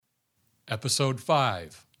Episode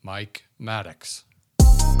 5, Mike Maddox. You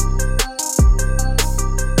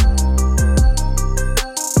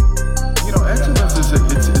know, excellence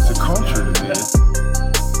it's a culture to me.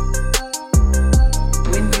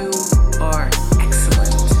 When you are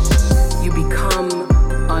excellent, you become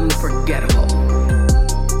unforgettable.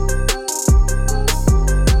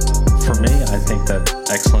 For me, I think that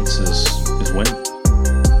excellence is winning.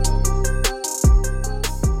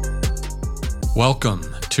 Welcome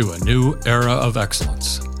to a new era of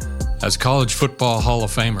excellence. As College Football Hall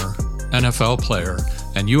of Famer, NFL player,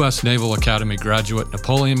 and U.S. Naval Academy graduate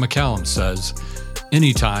Napoleon McCallum says,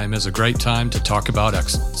 "Any time is a great time to talk about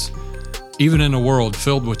excellence. Even in a world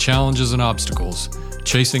filled with challenges and obstacles,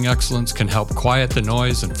 chasing excellence can help quiet the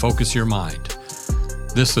noise and focus your mind."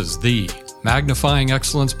 This is the Magnifying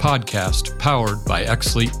Excellence podcast powered by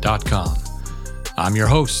xLeap.com. I'm your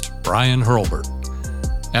host, Brian Hurlbert.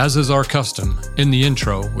 As is our custom, in the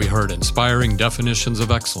intro, we heard inspiring definitions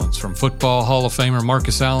of excellence from Football Hall of Famer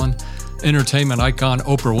Marcus Allen, entertainment icon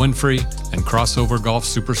Oprah Winfrey, and crossover golf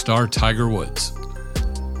superstar Tiger Woods.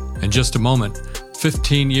 In just a moment,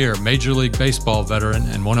 15-year Major League Baseball veteran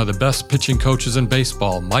and one of the best pitching coaches in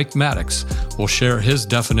baseball, Mike Maddox, will share his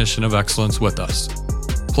definition of excellence with us.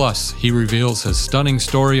 Plus, he reveals his stunning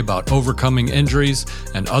story about overcoming injuries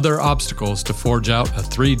and other obstacles to forge out a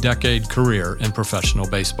 3-decade career in professional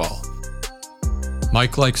baseball.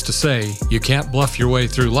 Mike likes to say, you can't bluff your way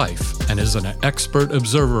through life, and is an expert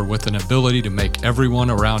observer with an ability to make everyone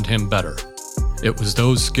around him better. It was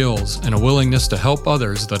those skills and a willingness to help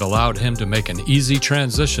others that allowed him to make an easy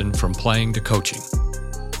transition from playing to coaching.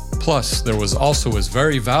 Plus, there was also his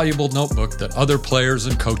very valuable notebook that other players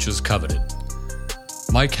and coaches coveted.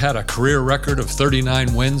 Mike had a career record of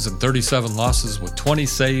 39 wins and 37 losses with 20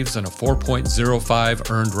 saves and a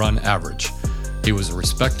 4.05 earned run average. He was a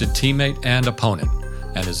respected teammate and opponent,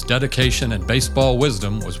 and his dedication and baseball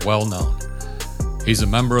wisdom was well known. He's a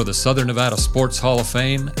member of the Southern Nevada Sports Hall of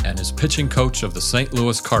Fame and is pitching coach of the St.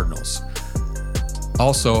 Louis Cardinals.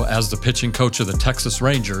 Also, as the pitching coach of the Texas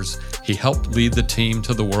Rangers, he helped lead the team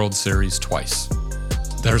to the World Series twice.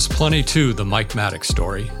 There's plenty to the Mike Maddox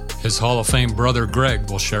story. His Hall of Fame brother Greg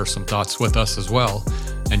will share some thoughts with us as well,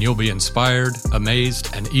 and you'll be inspired,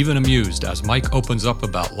 amazed, and even amused as Mike opens up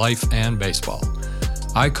about life and baseball.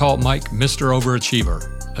 I call Mike Mr.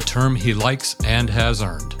 Overachiever, a term he likes and has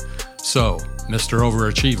earned. So, Mr.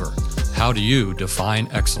 Overachiever, how do you define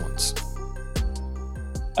excellence?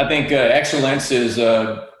 I think excellence is,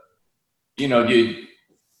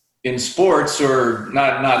 in sports, or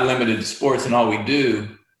not limited to sports and all we do,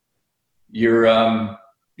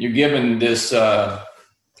 you're given this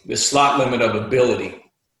slot limit of ability,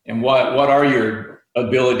 and what are your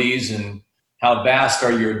abilities and how vast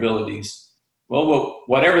are your abilities? Well,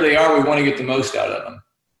 whatever they are, we want to get the most out of them.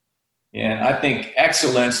 And I think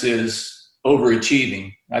excellence is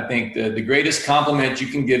overachieving. I think the greatest compliment you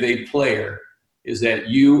can give a player is that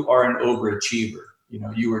you are an overachiever. You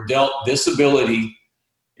know, you were dealt this ability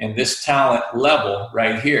and this talent level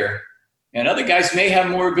right here. And other guys may have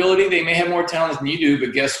more ability, they may have more talent than you do,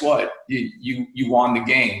 but guess what? You won the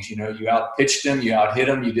games. You know, you outpitched them, you outhit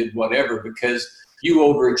them, you did whatever because you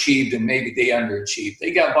overachieved and maybe they underachieved.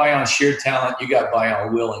 They got by on sheer talent, you got by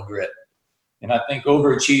on will and grit. And I think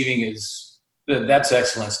overachieving that's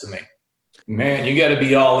excellence to me. Man, you got to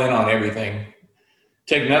be all in on everything.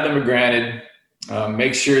 Take nothing for granted.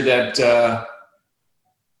 Make sure that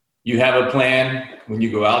you have a plan when you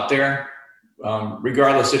go out there,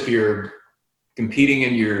 regardless if you're competing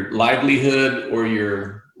in your livelihood or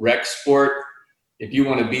your rec sport. If you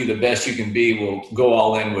want to be the best you can be, we'll go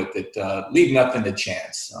all in with it. Leave nothing to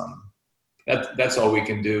chance. That's all we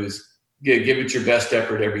can do is give it your best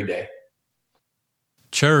effort every day.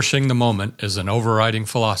 Cherishing the moment is an overriding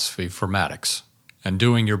philosophy for Maddox, and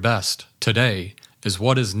doing your best today is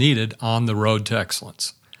what is needed on the road to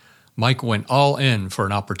excellence. Mike went all in for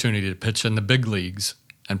an opportunity to pitch in the big leagues,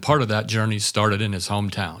 and part of that journey started in his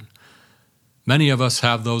hometown. Many of us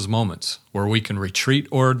have those moments where we can retreat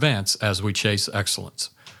or advance as we chase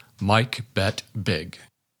excellence. Mike bet big.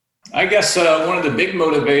 I guess one of the big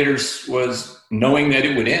motivators was knowing that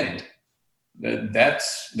it would end. That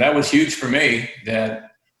was huge for me,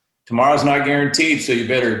 that tomorrow's not guaranteed, so you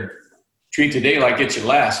better treat today like it's your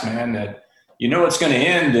last, man. That you know it's going to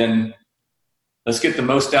end, and let's get the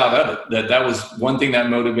most out of it. That was one thing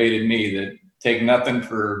that motivated me, that take nothing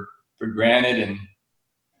for granted. And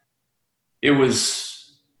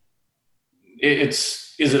is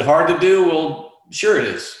it hard to do? Well, sure it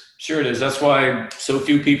is. That's why so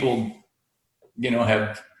few people,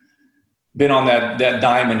 have been on that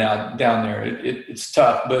diamond out down there. It's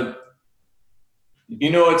tough, but you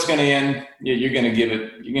know it's going to end. You're going to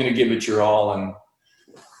give it your all. And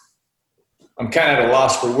I'm kind of at a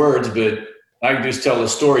loss for words, but I can just tell a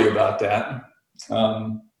story about that.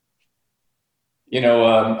 I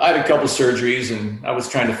had a couple surgeries, and I was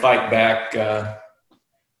trying to fight back,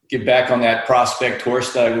 get back on that prospect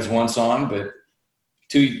horse that I was once on, but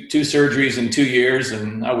two surgeries in 2 years,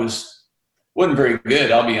 and I wasn't very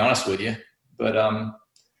good, I'll be honest with you. But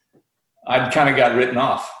I'd kind of got written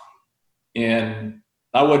off, and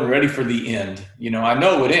I wasn't ready for the end. I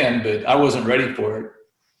know it would end, but I wasn't ready for it.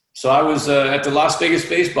 So I was at the Las Vegas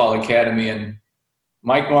Baseball Academy, and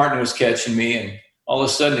Mike Martin was catching me, and all of a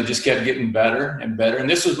sudden it just kept getting better and better. And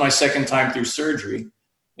this was my second time through surgery,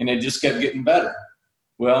 and it just kept getting better.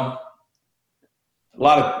 Well, a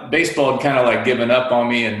lot of baseball had kind of like given up on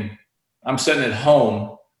me, and I'm sitting at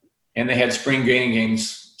home, and they had spring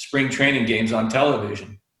training games on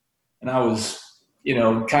television. And I was,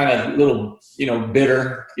 kind of a little,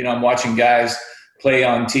 bitter. I'm watching guys play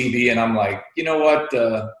on TV, and I'm like, you know what?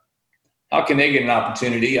 How can they get an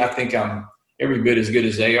opportunity? I think I'm every bit as good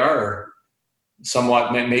as they are, or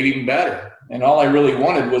somewhat, maybe even better. And all I really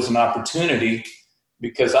wanted was an opportunity,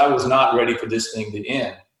 because I was not ready for this thing to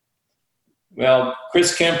end. Well,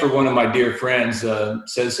 Chris Kemper, one of my dear friends,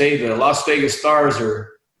 says, hey, the Las Vegas Stars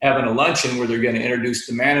are having a luncheon where they're going to introduce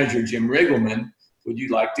the manager, Jim Riggleman. Would you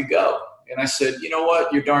like to go? And I said, you know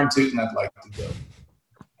what? You're darn tootin', I'd like to go.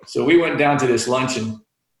 So we went down to this luncheon,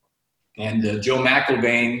 and Joe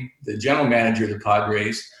McIlvaine, the general manager of the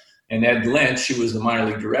Padres, and Ed Lynch, who was the minor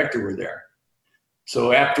league director, were there.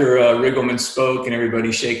 So after Riggleman spoke and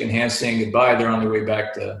everybody shaking hands, saying goodbye, they're on their way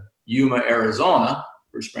back to Yuma, Arizona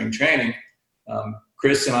for spring training.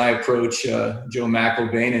 Chris and I approached Joe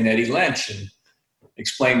McIlvaine and Eddie Lynch and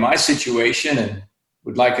explained my situation and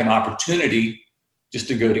would like an opportunity just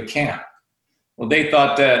to go to camp. Well, they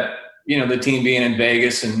thought that, the team being in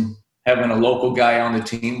Vegas and having a local guy on the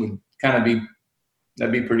team would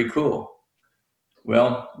that'd be pretty cool.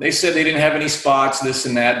 Well, they said they didn't have any spots, this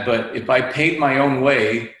and that, but if I paid my own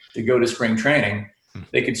way to go to spring training,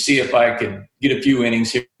 they could see if I could get a few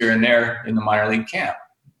innings here and there in the minor league camp.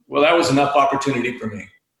 Well, that was enough opportunity for me.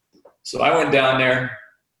 So I went down there,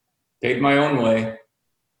 paid my own way,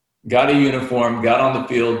 got a uniform, got on the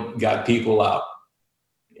field, got people out.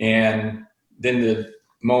 And then the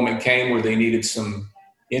moment came where they needed some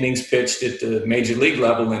innings pitched at the major league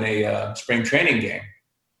level in a spring training game.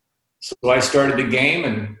 So I started the game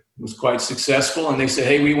and was quite successful. And they said,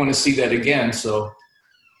 hey, we want to see that again. So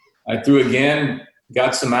I threw again,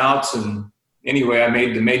 got some outs. And anyway, I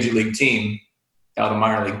made the major league team out of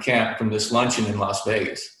minor league camp from this luncheon in Las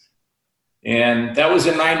Vegas. And that was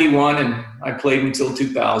in 91, and I played until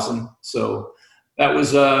 2000. So that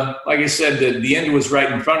was, like I said, the end was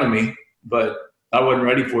right in front of me, but I wasn't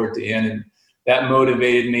ready for it to end. And that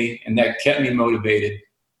motivated me, and that kept me motivated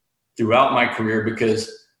throughout my career,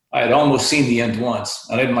 because I had almost seen the end once.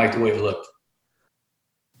 I didn't like the way it looked.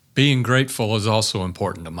 Being grateful is also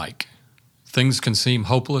important to Mike. Things can seem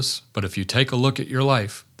hopeless, but if you take a look at your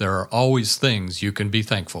life, there are always things you can be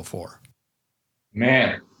thankful for.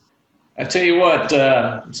 Man, I tell you what,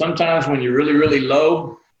 sometimes when you're really, really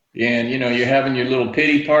low and, you're having your little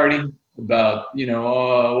pity party about,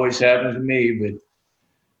 always happens to me.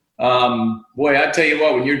 But, boy, I tell you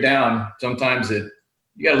what, when you're down, sometimes you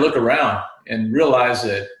got to look around and realize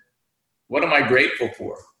that, what am I grateful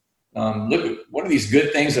for? Look at what are these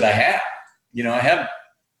good things that I have?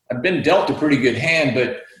 I've been dealt a pretty good hand,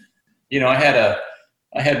 but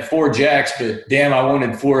I had 4 jacks, but damn, I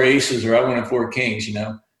wanted 4 aces, or I wanted 4 kings.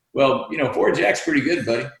 Well, 4 jacks pretty good,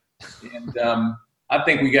 buddy. And I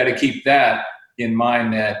think we got to keep that in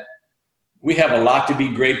mind, that we have a lot to be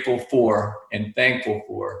grateful for and thankful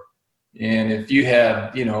for. And if you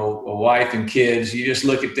have, a wife and kids, you just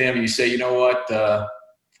look at them and you say, you know what?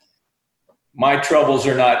 My troubles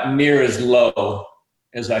are not near as low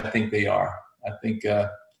as I think they are. I think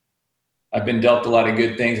I've been dealt a lot of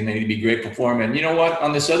good things, and I need to be grateful for them. And you know what?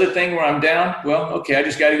 On this other thing where I'm down, well, okay, I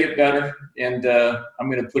just got to get better, and I'm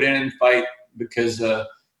going to put in and fight, because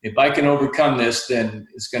if I can overcome this, then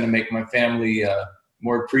it's going to make my family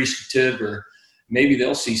more appreciative, or maybe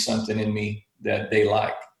they'll see something in me that they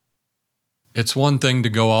like. It's one thing to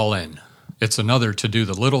go all in. It's another to do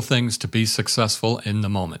the little things to be successful in the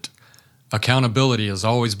moment. Accountability has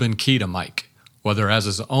always been key to Mike, whether as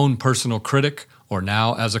his own personal critic or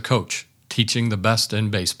now as a coach, teaching the best in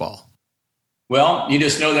baseball. Well, you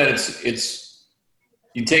just know that it's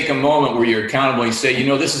you take a moment where you're accountable. You say,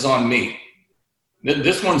 this is on me.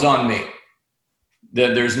 This one's on me.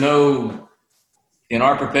 There's no, in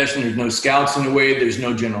our profession, there's no scouts in the way. There's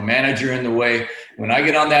no general manager in the way. When I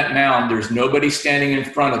get on that mound, there's nobody standing in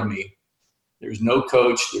front of me. There's no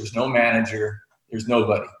coach. There's no manager. There's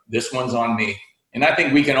nobody. This one's on me. And I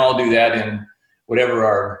think we can all do that in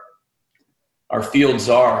whatever our fields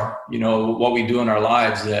are, what we do in our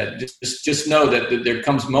lives, that just know that there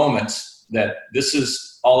comes moments that this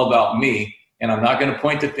is all about me, and I'm not going to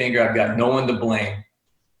point the finger. I've got no one to blame.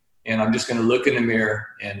 And I'm just going to look in the mirror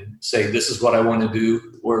and say, this is what I want to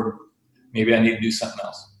do, or maybe I need to do something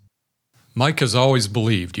else. Mike has always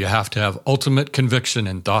believed you have to have ultimate conviction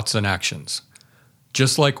in thoughts and actions.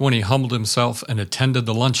 Just like when he humbled himself and attended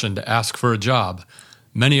the luncheon to ask for a job,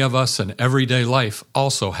 many of us in everyday life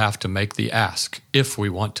also have to make the ask if we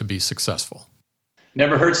want to be successful.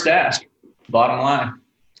 Never hurts to ask, bottom line.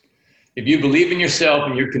 If you believe in yourself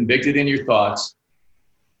and you're convicted in your thoughts,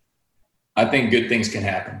 I think good things can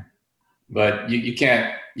happen. But you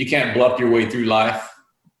can't bluff your way through life,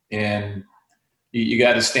 and you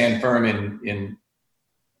got to stand firm in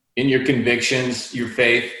your convictions, your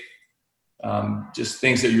faith, just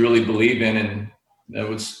things that you really believe in. And that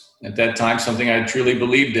was at that time something I truly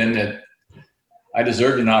believed in, that I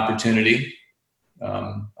deserved an opportunity.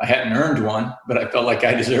 I hadn't earned one, but I felt like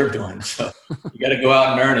I deserved one. So you got to go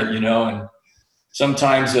out and earn it, and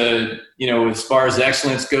sometimes, as far as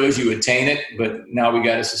excellence goes, you attain it, but now we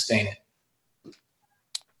got to sustain it.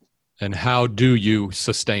 And how do you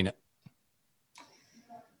sustain it?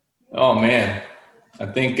 Oh, man. I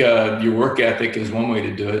think your work ethic is one way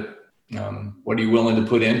to do it. What are you willing to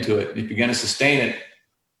put into it? If you're going to sustain it,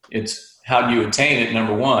 it's how do you attain it,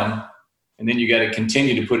 number one, and then you got to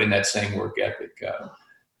continue to put in that same work ethic.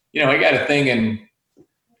 I got a thing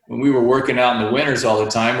when we were working out in the winters all the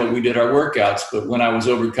time, but we did our workouts. But when I was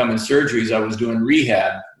overcoming surgeries, I was doing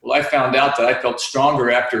rehab. Well, I found out that I felt stronger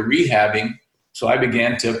after rehabbing, so I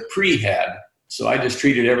began to prehab. So I just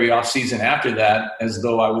treated every off season after that as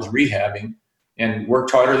though I was rehabbing, and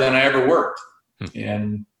worked harder than I ever worked.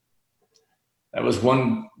 And that was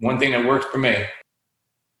one thing that worked for me.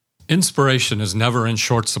 Inspiration is never in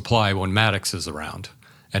short supply when Maddox is around,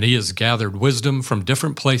 and he has gathered wisdom from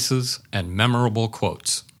different places and memorable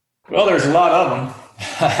quotes. Well, there's a lot of them.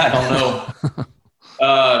 I don't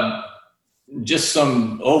know. Just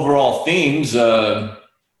some overall themes.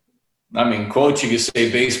 Quotes, you could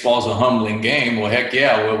say baseball's a humbling game. Well, heck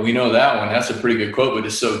yeah. Well, we know that one. That's a pretty good quote, but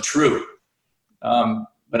it's so true.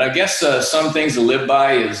 But I guess some things to live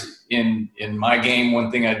by is in my game. One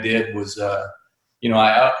thing I did was,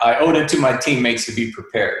 I owed it to my teammates to be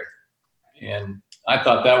prepared. And I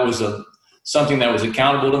thought that was something that was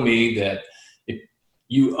accountable to me, that if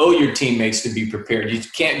you owe your teammates to be prepared. You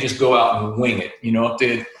can't just go out and wing it.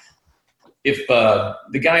 If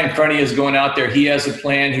the guy in front of you is going out there, he has a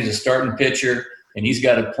plan, he's a starting pitcher, and he's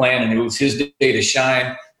got a plan, and it was his day to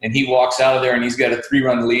shine, and he walks out of there and he's got a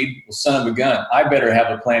 3-run lead, well, son of a gun, I better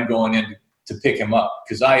have a plan going in to pick him up,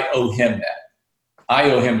 because I owe him that. I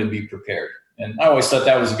owe him to be prepared. And I always thought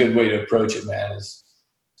that was a good way to approach it, man, is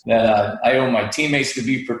that I owe my teammates to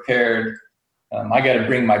be prepared. I got to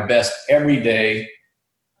bring my best every day,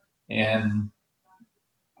 and,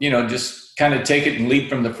 just kind of take it and lead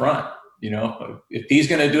from the front. If he's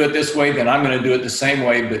going to do it this way, then I'm going to do it the same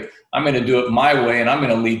way, but I'm going to do it my way, and I'm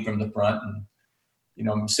going to lead from the front. And,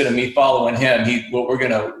 instead of me following him, we're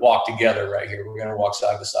going to walk together right here. We're going to walk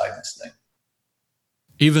side by side in this thing.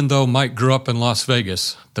 Even though Mike grew up in Las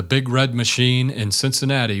Vegas, the Big Red Machine in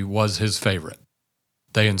Cincinnati was his favorite.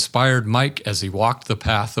 They inspired Mike as he walked the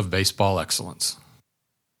path of baseball excellence.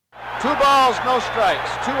 2 balls, no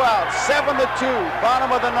strikes, 2 outs, 7-2,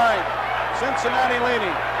 bottom of the 9th, Cincinnati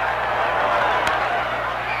leading.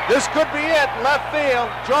 This could be it, left field,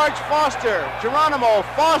 George Foster, Geronimo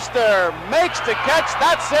Foster makes the catch,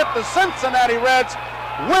 that's it, the Cincinnati Reds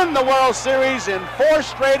win the World Series in 4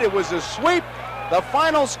 straight, it was a sweep. The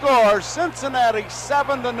final score, Cincinnati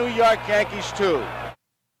 7, the New York Yankees 2.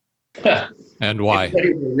 And why? He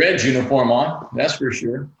played with the Reds uniform on, that's for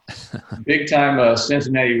sure. Big time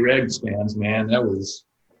Cincinnati Reds fans, man. That was,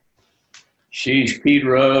 Pete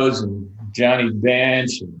Rose and Johnny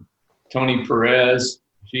Bench and Tony Perez.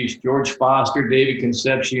 George Foster, David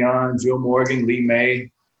Concepcion, Joe Morgan, Lee May.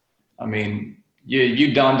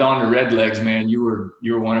 You donned on the red legs, man. You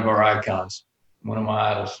were one of our icons, one of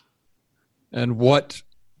my idols. And what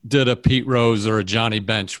did a Pete Rose or a Johnny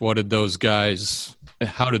Bench, what did those guys,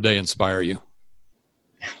 how did they inspire you?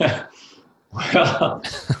 Well,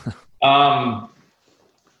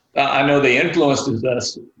 I know they influenced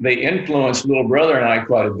us. They influenced little brother and I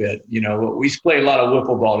quite a bit. We used to play a lot of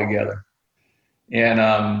wiffle ball together.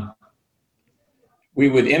 And we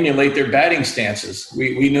would emulate their batting stances.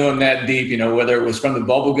 We knew them that deep, whether it was from the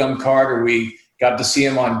bubblegum card or we got to see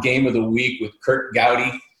him on Game of the Week with Kurt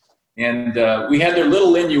Gowdy. And we had their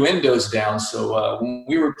little innuendos down. So when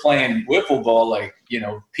we were playing wiffle ball, like,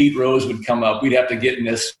 Pete Rose would come up. We'd have to get in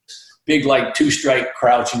this big, like, 2-strike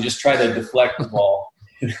crouch and just try to deflect the ball.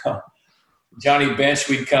 Johnny Bench,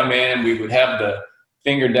 we'd come in. We would have the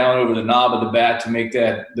finger down over the knob of the bat to make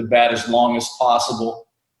the bat as long as possible.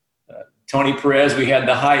 Tony Perez, we had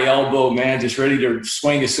the high elbow, man, just ready to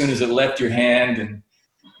swing as soon as it left your hand. And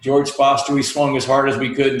George Foster, we swung as hard as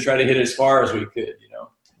we could and try to hit as far as we could,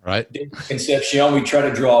 Right. Concepcion, we try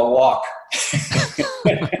to draw a walk.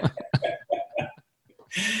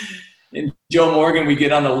 And Joe Morgan, we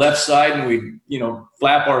get on the left side and we,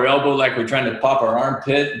 flap our elbow like we're trying to pop our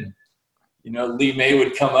armpit. And, Lee May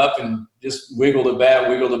would come up and just wiggle the bat,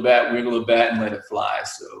 and let it fly.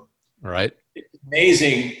 So, right. It's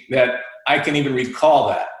amazing that I can even recall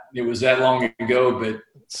that. It was that long ago, but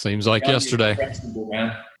seems like yesterday.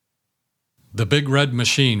 Man. The Big Red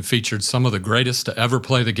Machine featured some of the greatest to ever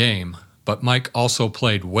play the game, but Mike also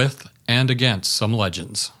played with and against some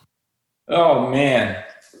legends. Oh man,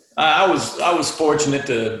 I was fortunate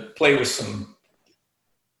to play with some.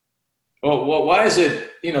 Well, why is it?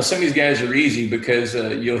 Some of these guys are easy because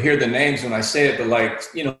you'll hear the names when I say it, but like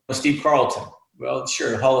Steve Carlton. Well,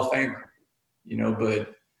 sure, Hall of Famer.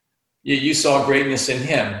 But you saw greatness in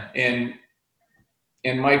him,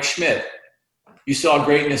 and Mike Schmidt. You saw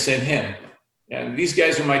greatness in him. And these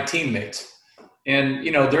guys are my teammates. And,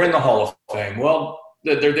 they're in the Hall of Fame. Well,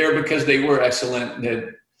 they're there because they were excellent.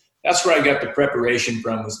 That's where I got the preparation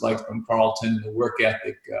from, was like from Carlton, the work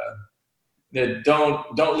ethic. That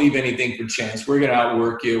don't leave anything for chance. We're going to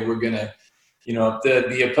outwork you. We're going to, if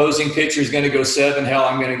the opposing pitcher is going to go 7, hell,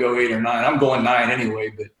 I'm going to go 8 or 9. I'm going 9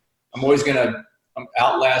 anyway, but I'm always going to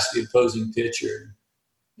outlast the opposing pitcher.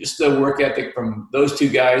 Just the work ethic from those two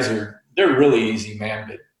guys they're really easy, man.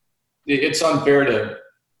 But it's unfair to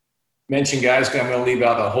mention guys because I'm going to leave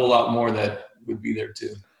out a whole lot more that would be there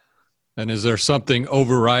too. And is there something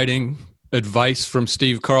overriding advice from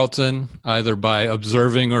Steve Carlton, either by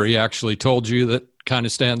observing or he actually told you, that kind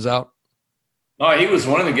of stands out? Oh, he was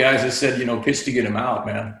one of the guys that said, pitch to get him out,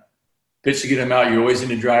 man. Pitch to get him out. You're always in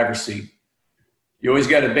the driver's seat. You always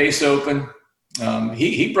got a base open.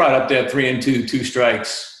 He brought up that 3-2, 2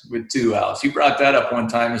 strikes with 2 outs. He brought that up one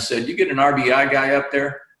time and said, you get an RBI guy up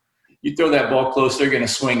there, you throw that ball close, they're going to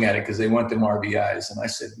swing at it because they want them RBIs. And I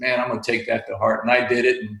said, man, I'm going to take that to heart. And I did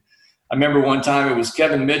it. And I remember one time it was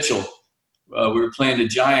Kevin Mitchell. We were playing the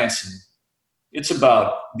Giants, and it's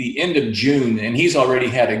about the end of June, and he's already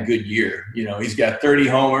had a good year. He's got 30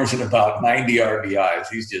 homers and about 90 RBIs.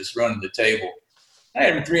 He's just running the table. I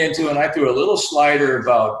had him 3-2, and I threw a little slider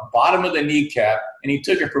about bottom of the kneecap, and he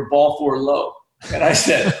took it for ball 4 low. And I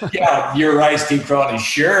said, yeah, you're right, Steve Carlton.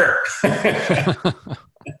 Sure.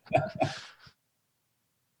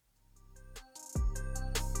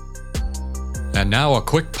 And now a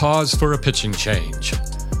quick pause for a pitching change.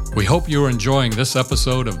 We hope you are enjoying this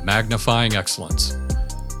episode of Magnifying Excellence.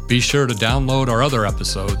 Be sure to download our other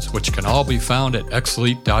episodes, which can all be found at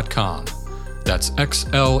xlete.com. That's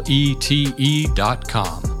xlete.com.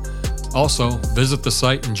 Also, visit the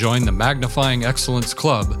site and join the Magnifying Excellence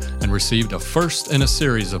Club and receive the first in a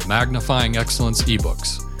series of Magnifying Excellence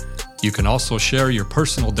ebooks. You can also share your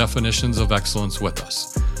personal definitions of excellence with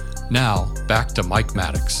us. Now, back to Mike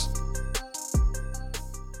Maddox.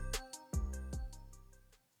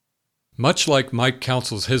 Much like Mike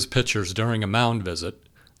counsels his pitchers during a mound visit,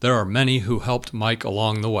 there are many who helped Mike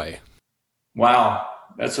along the way. Wow,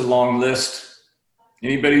 that's a long list.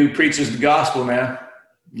 Anybody who preaches the gospel, man,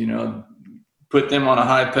 put them on a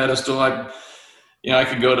high pedestal. I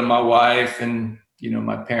could go to my wife and,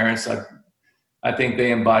 my parents. I think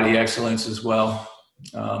they embody excellence as well.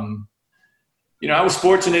 I was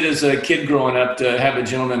fortunate as a kid growing up to have a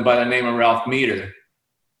gentleman by the name of Ralph Meter.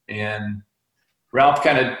 And Ralph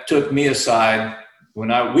kind of took me aside when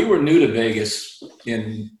we were new to Vegas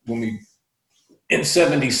in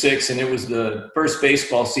 76, and it was the first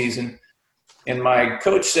baseball season. And my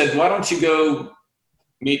coach said, why don't you go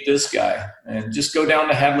meet this guy and just go down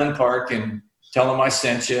to Haviland Park and tell him I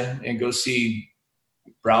sent you and go see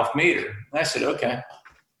Ralph Meter. And I said, okay.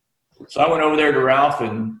 So I went over there to Ralph,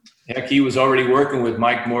 and heck, he was already working with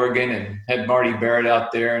Mike Morgan and had Marty Barrett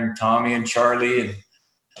out there and Tommy and Charlie and,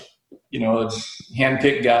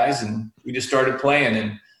 hand-picked guys, and we just started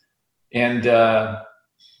playing. And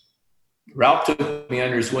Ralph took me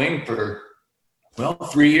under his wing for,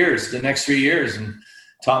 3 years, the next 3 years, and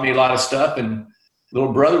taught me a lot of stuff. And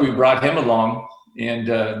little brother, we brought him along, and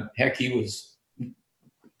heck, he was,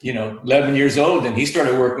 11 years old, and he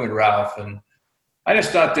started working with Ralph. And I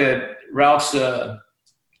just thought that Ralph's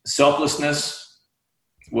selflessness,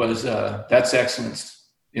 was that's excellence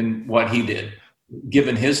in what he did,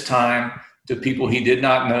 given his time to people he did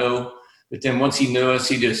not know. But then once he knew us,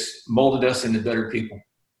 he just molded us into better people.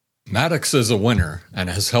 Maddox is a winner and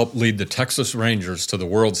has helped lead the Texas Rangers to the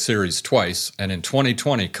World Series twice, and in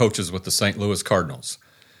 2020 coaches with the St. Louis Cardinals.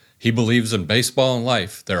 He believes in baseball and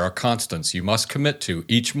life there are constants you must commit to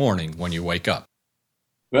each morning when you wake up.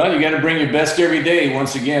 Well, you got to bring your best every day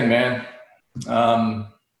once again, man.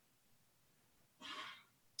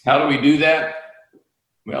 How do we do that?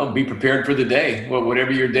 Well, be prepared for the day. Well,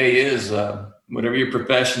 whatever your day is, whatever your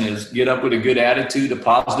profession is, get up with a good attitude, a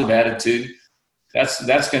positive attitude.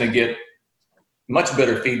 That's going to get much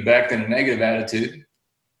better feedback than a negative attitude.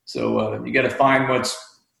 So you got to find what's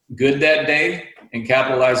good that day and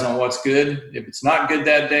capitalize on what's good. If it's not good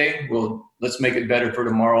that day, well, let's make it better for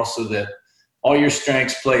tomorrow so that all your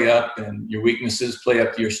strengths play up and your weaknesses play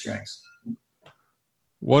up to your strengths.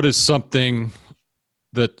 What is something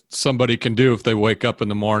that somebody can do if they wake up in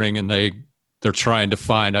the morning and they're trying to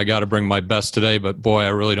find, I got to bring my best today, but boy, I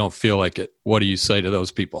really don't feel like it? What do you say to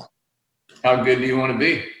those people? How good do you want to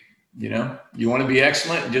be? You know, you want to be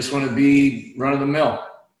excellent. You just want to be run of the mill.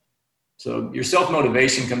 So your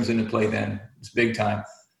self-motivation comes into play then. It's big time.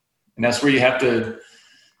 And that's where you have to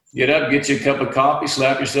get up, get you a cup of coffee,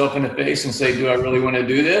 slap yourself in the face and say, do I really want to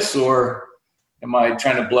do this, or am I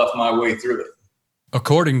trying to bluff my way through it?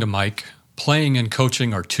 According to Mike, playing and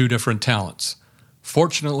coaching are two different talents.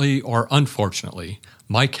 Fortunately or unfortunately,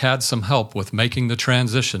 Mike had some help with making the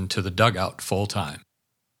transition to the dugout full time.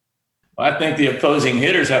 I think the opposing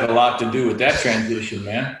hitters had a lot to do with that transition,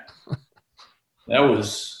 man. They'll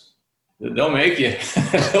make you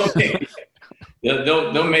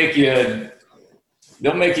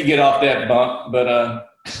get off that bump, but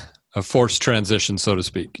a forced transition, so to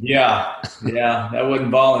speak. Yeah, that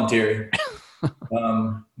wasn't voluntary.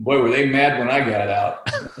 Boy, were they mad when I got out.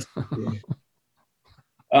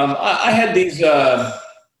 I had these.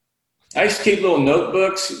 I used to keep little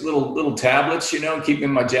notebooks, little tablets, keep them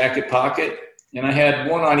in my jacket pocket. And I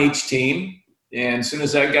had one on each team. And as soon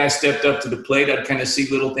as that guy stepped up to the plate, I'd kind of see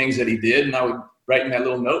little things that he did. And I would write in that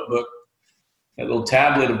little notebook, that little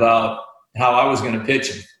tablet about how I was going to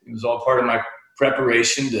pitch him. It was all part of my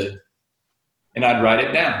preparation and I'd write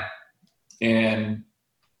it down. And,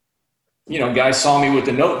 guys saw me with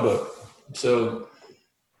the notebook. So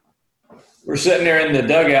we're sitting there in the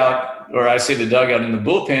dugout, or I say the dugout, in the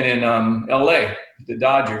bullpen in L.A., the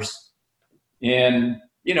Dodgers. And,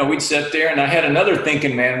 we'd sit there, and I had another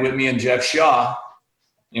thinking man with me, and Jeff Shaw,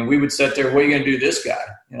 and we would sit there, what are you going to do to this guy?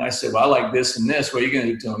 And I said, well, I like this and this. What are you going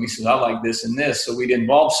to do to him? He said, I like this and this. So we'd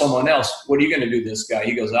involve someone else. What are you going to do to this guy?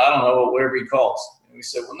 He goes, I don't know, whatever he calls. And we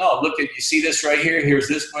said, well, no, you see this right here? Here's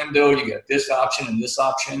this window. You got this option and this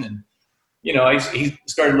option. And, he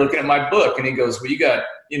started looking at my book, and he goes, well, you got,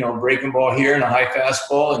 breaking ball here and a high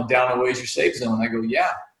fastball, and down the way is your safe zone. I go,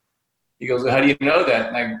 yeah. He goes, well, how do you know that?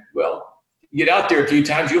 And I go, well, you get out there a few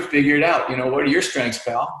times, you'll figure it out. What are your strengths,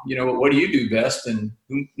 pal? What do you do best? And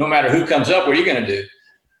no matter who comes up, what are you going to do?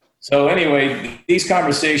 So anyway, these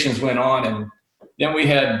conversations went on, and then we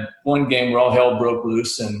had one game where all hell broke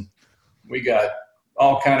loose, and we got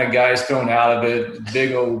all kind of guys thrown out of it,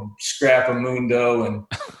 big old scrap of mundo, and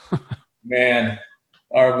man,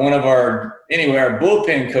 our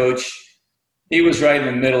bullpen coach, he was right in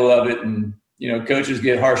the middle of it, and coaches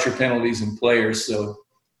get harsher penalties than players, so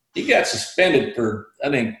he got suspended for, I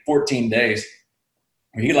think, 14 days.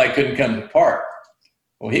 He couldn't come to the park.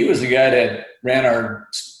 Well, he was the guy that ran our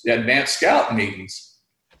advanced scout meetings.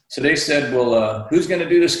 So they said, well, who's going to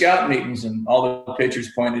do the scout meetings? And all the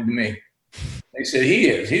pitchers pointed to me. They said, he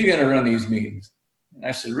is. He's going to run these meetings. And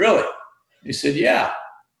I said, really? He said, yeah.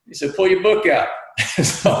 He said, pull your book out.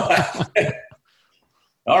 So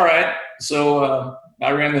all right. So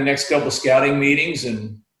I ran the next couple scouting meetings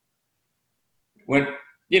and went,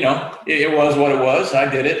 it was what it was. I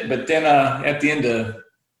did it. But then at the end of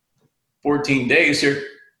 14 days, here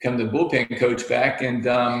come the bullpen coach back, and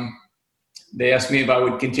they asked me if I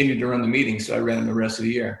would continue to run the meetings. So I ran them the rest of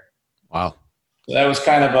the year. Wow. So that was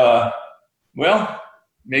kind of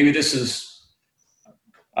maybe this is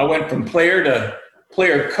 – I went from player to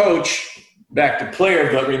player coach back to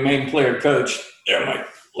player, but remained player coach there my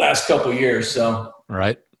last couple of years. So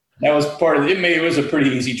right. That was part of it. It was a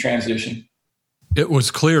pretty easy transition. It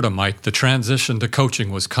was clear to Mike the transition to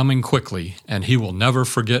coaching was coming quickly, and he will never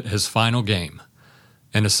forget his final game.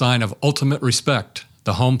 In a sign of ultimate respect,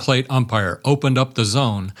 the home plate umpire opened up the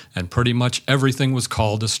zone, and pretty much everything was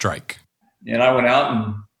called a strike. And I went out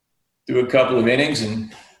and threw a couple of innings,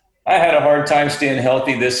 and I had a hard time staying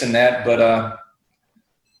healthy, this and that, but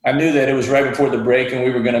I knew that it was right before the break and we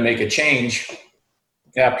were going to make a change.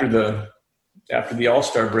 after the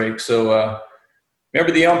All-Star break. So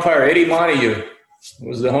remember the umpire, Eddie Montague,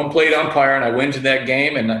 was the home plate umpire, and I went to that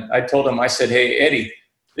game, and I told him, I said, "Hey, Eddie,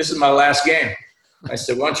 this is my last game." I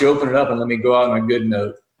said, "Why don't you open it up and let me go out on a good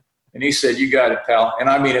note?" And he said, "You got it, pal." And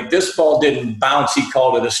I mean, if this ball didn't bounce, he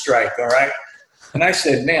called it a strike, all right? And I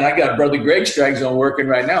said, "Man, I got Brother Greg strike zone working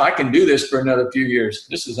right now. I can do this for another few years.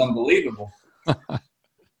 This is unbelievable."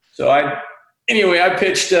 So I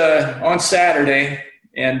pitched on Saturday,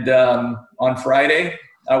 and on Friday,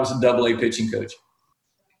 I was a Double-A pitching coach.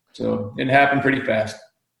 So it happened pretty fast.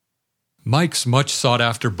 Mike's much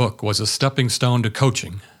sought-after book was a stepping stone to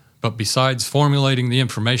coaching, but besides formulating the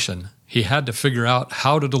information, he had to figure out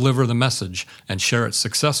how to deliver the message and share it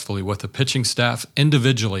successfully with the pitching staff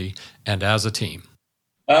individually and as a team.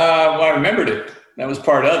 Well, I remembered it. That was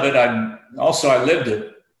part of it. I lived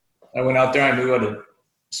it. I went out there. I knew what it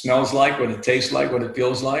smells like, what it tastes like, what it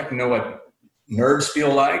feels like. I know what nerves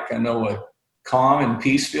feel like. I know what calm and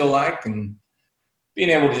peace feel like. And being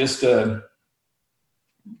able to just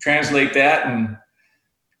translate that and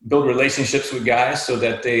build relationships with guys so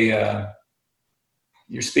that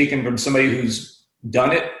you're speaking from somebody who's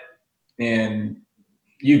done it and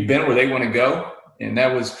you've been where they want to go. And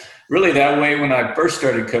that was really that way when I first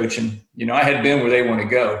started coaching. I had been where they want to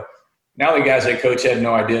go. Now the guys I coach had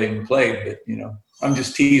no idea they even played, but, I'm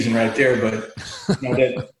just teasing right there. But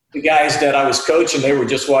the guys that I was coaching, they were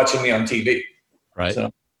just watching me on TV. Right.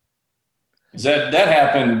 So that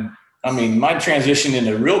happened. I mean, my transition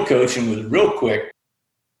into real coaching was real quick.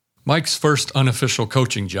 Mike's first unofficial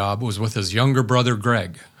coaching job was with his younger brother,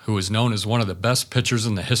 Greg, who is known as one of the best pitchers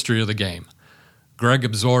in the history of the game. Greg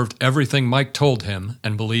absorbed everything Mike told him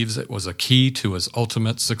and believes it was a key to his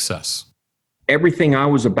ultimate success. Everything I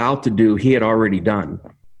was about to do, he had already done.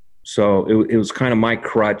 So it was kind of my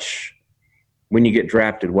crutch. When you get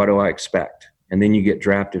drafted, what do I expect? And then you get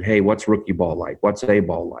drafted, hey, what's rookie ball like? What's A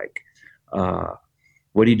ball like?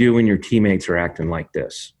 What do you do when your teammates are acting like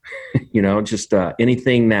this? Just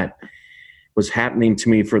anything that was happening to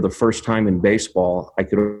me for the first time in baseball, I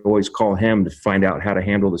could always call him to find out how to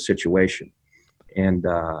handle the situation. And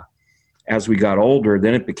as we got older,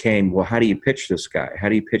 then it became, well, how do you pitch this guy? How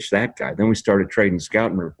do you pitch that guy? Then we started trading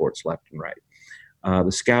scouting reports left and right.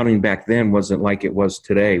 The scouting back then wasn't like it was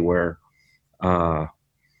today where,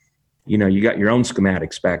 you got your own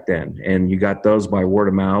schematics back then, and you got those by word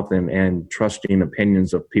of mouth and trusting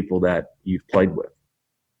opinions of people that you've played with.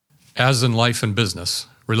 As in life and business,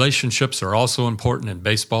 relationships are also important in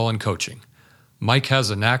baseball and coaching. Mike has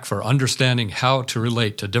a knack for understanding how to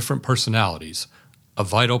relate to different personalities, a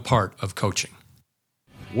vital part of coaching.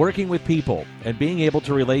 Working with people and being able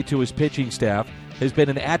to relate to his pitching staff has been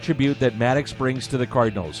an attribute that Maddux brings to the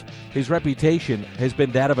Cardinals. His reputation has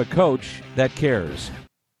been that of a coach that cares.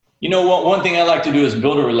 One thing I like to do is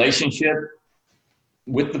build a relationship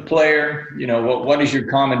with the player. What is your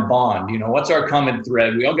common bond? What's our common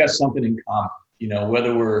thread? We all got something in common,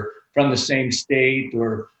 whether we're from the same state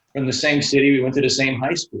or from the same city, we went to the same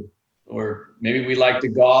high school, or maybe we like to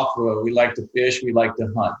golf, or we like to fish, we like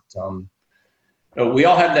to hunt. We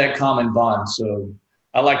all have that common bond. So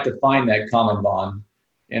I like to find that common bond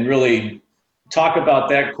and really talk about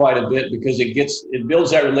that quite a bit, because it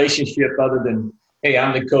builds that relationship other than, hey,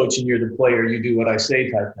 I'm the coach and you're the player, you do what I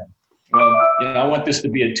say type thing. I want this to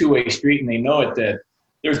be a two-way street, and they know it, that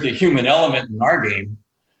there's the human element in our game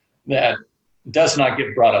that does not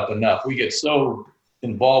get brought up enough. We get so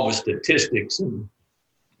involved with statistics and,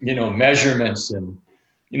 measurements, and,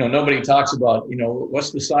 nobody talks about,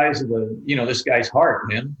 what's the size of this guy's heart,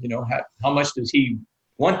 man? How much does he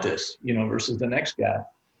want this, versus the next guy?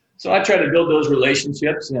 So I try to build those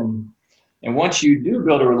relationships, and once you do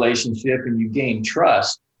build a relationship and you gain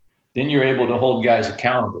trust, then you're able to hold guys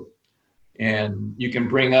accountable. And you can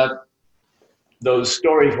bring up those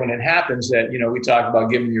stories when it happens that, we talk about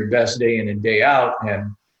giving your best day in and day out.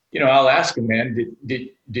 And, I'll ask them, man, did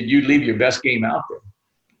you leave your best game out there?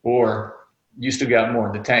 Or you still got more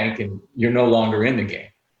in the tank and you're no longer in the game?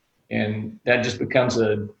 And that just becomes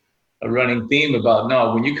a running theme about,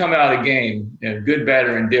 no, when you come out of a game, good, bad,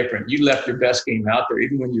 or indifferent, you left your best game out there,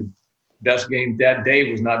 even when your best game that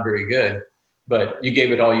day was not very good, but you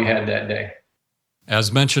gave it all you had that day.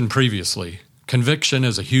 As mentioned previously, conviction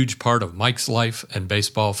is a huge part of Mike's life and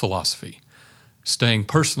baseball philosophy. Staying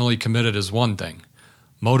personally committed is one thing.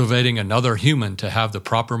 Motivating another human to have the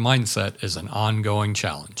proper mindset is an ongoing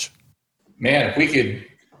challenge. Man, if we could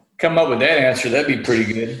come up with that answer, that'd be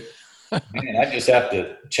pretty good. Man, I just have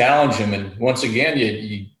to challenge them. And once again,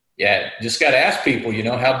 you just got to ask people,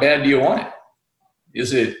 how bad do you want it?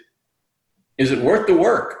 Is it worth the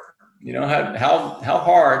work? You know, how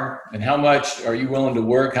hard and how much are you willing to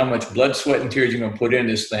work? How much blood, sweat, and tears you're going to put in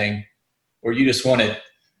this thing? Or you just want it,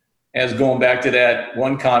 as going back to that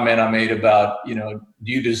one comment I made about, you know,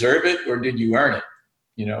 do you deserve it or did you earn it?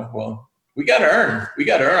 You know, well, we got to earn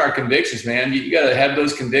our convictions, man. You got to have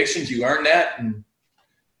those convictions. You earn that. And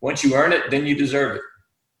once you earn it, then you deserve it.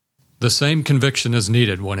 The same conviction is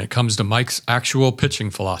needed when it comes to Mike's actual pitching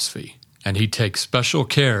philosophy, and he takes special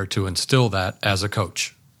care to instill that as a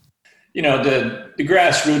coach. You know, the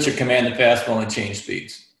grassroots are command the fastball and change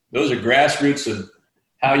speeds. Those are grassroots of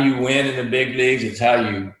how you win in the big leagues. It's how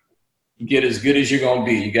you get as good as you're going to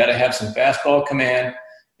be. You got to have some fastball command,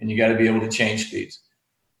 and you got to be able to change speeds.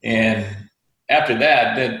 And after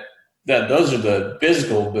that those are the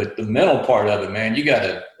physical, but the mental part of it, man, you got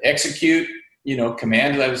to execute. You know,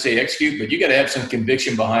 command, I would say execute, but you got to have some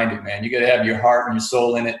conviction behind it, man. You got to have your heart and your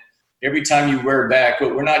soul in it. Every time you wear back,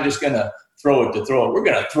 but we're not just going to throw it to throw it. We're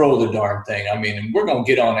going to throw the darn thing. I mean, and we're going to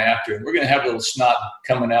get on after it. We're going to have a little snot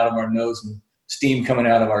coming out of our nose and steam coming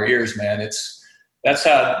out of our ears, man. That's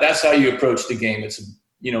how you approach the game. It's,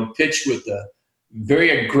 you know, pitch with a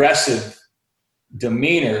very aggressive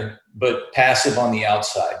demeanor, but passive on the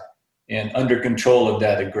outside and under control of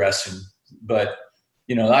that aggression. But,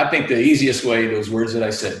 you know, I think the easiest way, those words that I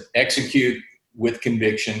said, execute with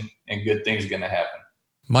conviction and good things are going to happen.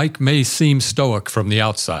 Mike may seem stoic from the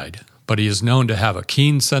outside, but he is known to have a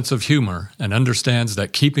keen sense of humor and understands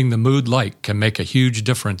that keeping the mood light can make a huge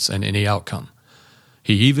difference in any outcome.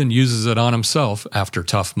 He even uses it on himself after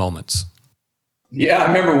tough moments. Yeah, I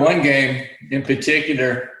remember one game in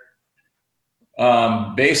particular,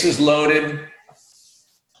 bases loaded.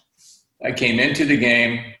 I came into the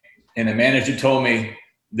game, and the manager told me,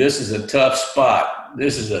 this is a tough spot.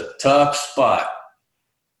 This is a tough spot.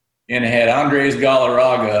 And it had Andres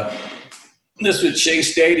Galarraga. This was Shea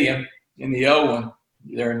Stadium in the O1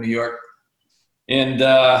 there in New York. And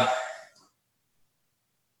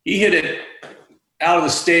he hit it out of the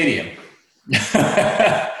stadium.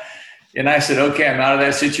 And I said, okay, I'm out of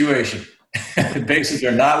that situation. The bases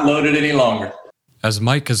are not loaded any longer. As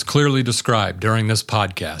Mike has clearly described during this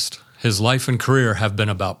podcast, his life and career have been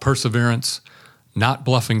about perseverance, not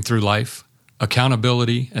bluffing through life,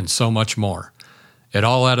 accountability, and so much more. It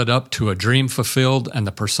all added up to a dream fulfilled and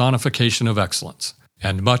the personification of excellence,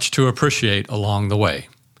 and much to appreciate along the way.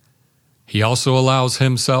 He also allows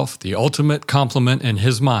himself the ultimate compliment in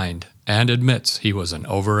his mind and admits he was an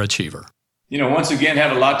overachiever. You know, once again,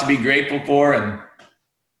 have a lot to be grateful for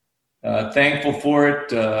and thankful for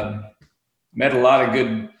it. Made a lot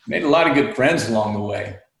of good friends along the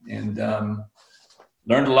way, and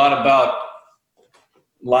learned a lot about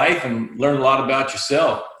life and learned a lot about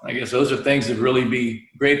yourself. I guess those are things to really be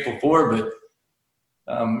grateful for.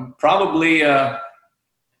 But probably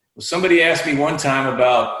somebody asked me one time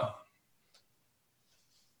about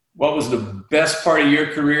what was the best part of your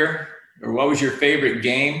career or what was your favorite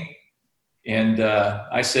game. And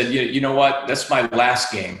I said, you know what? That's my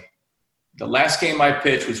last game. The last game I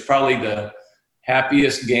pitched was probably the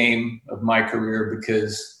happiest game of my career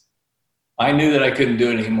because I knew that I couldn't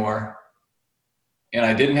do it anymore. And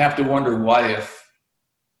I didn't have to wonder what if.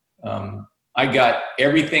 I got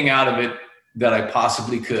everything out of it that I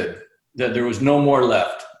possibly could, that there was no more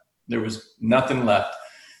left. There was nothing left.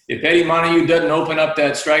 If Eddie Montague doesn't open up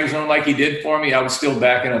that strike zone like he did for me, I was still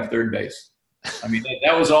backing up third base. I mean,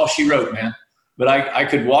 that was all she wrote, man. But I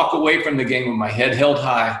could walk away from the game with my head held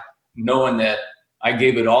high, knowing that I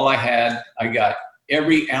gave it all I had. I got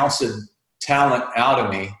every ounce of talent out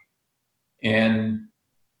of me. And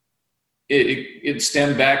it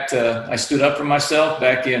stemmed back to, I stood up for myself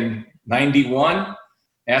back in 91,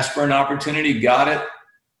 asked for an opportunity, got it,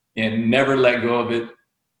 and never let go of it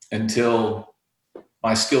until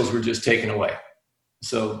my skills were just taken away.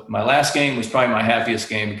 So my last game was probably my happiest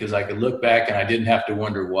game because I could look back and I didn't have to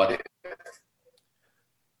wonder what if.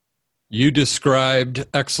 You described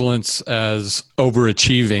excellence as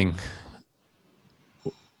overachieving.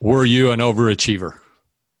 Were you an overachiever?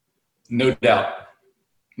 No doubt.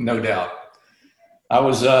 No doubt. I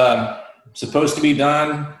was supposed to be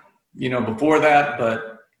done, before that,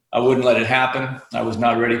 but I wouldn't let it happen. I was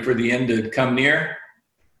not ready for the end to come near.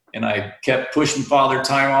 And I kept pushing Father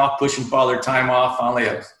time off. Finally,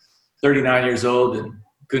 I was 39 years old and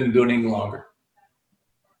couldn't do it any longer.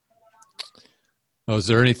 Oh, is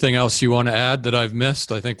there anything else you want to add that I've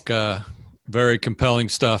missed? I think very compelling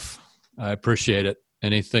stuff. I appreciate it.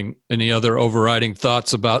 Any other overriding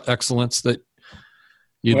thoughts about excellence that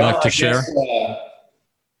you'd like to share?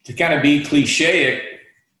 To kind of be cliche,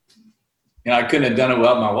 I couldn't have done it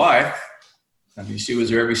without my wife. I mean, she was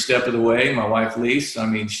there every step of the way. My wife, Lise,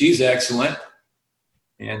 she's excellent.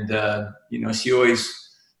 And, she always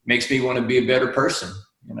makes me want to be a better person.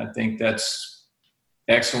 And I think that's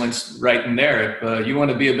excellence right in there. If you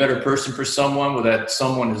want to be a better person for someone, well,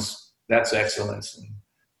 that's excellence.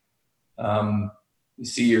 And, you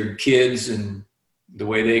see your kids and the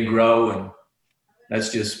way they grow, and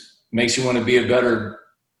that's just makes you want to be a better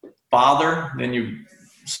father. Then you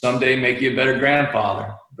someday make you a better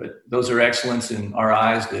grandfather. But those are excellence in our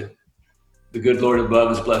eyes that the good Lord above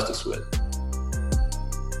has blessed us with.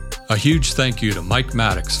 A huge thank you to Mike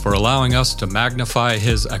Maddox for allowing us to magnify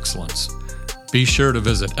his excellence. Be sure to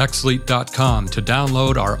visit xlete.com to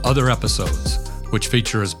download our other episodes, which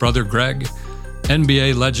feature his brother Greg,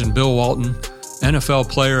 NBA legend Bill Walton, NFL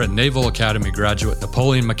player and Naval Academy graduate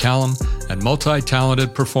Napoleon McCallum, and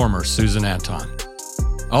multi-talented performer Susan Anton.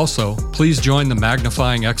 Also, please join the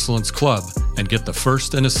Magnifying Excellence Club and get the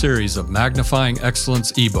first in a series of Magnifying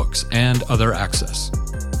Excellence ebooks and other access.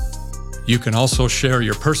 You can also share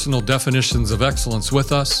your personal definitions of excellence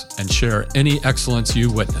with us and share any excellence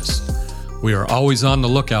you witness. We are always on the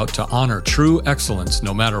lookout to honor true excellence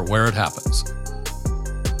no matter where it happens.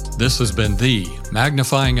 This has been the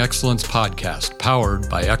Magnifying Excellence podcast powered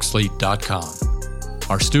by xlete.com.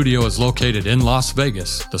 Our studio is located in Las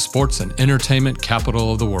Vegas, the sports and entertainment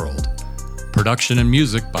capital of the world. Production and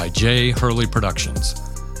music by J. Hurley Productions.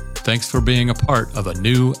 Thanks for being a part of a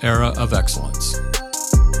new era of excellence.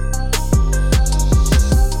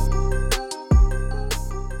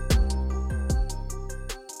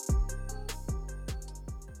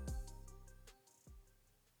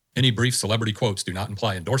 Any brief celebrity quotes do not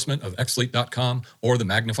imply endorsement of xlete.com or the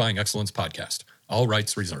Magnifying Excellence podcast. All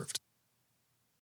rights reserved.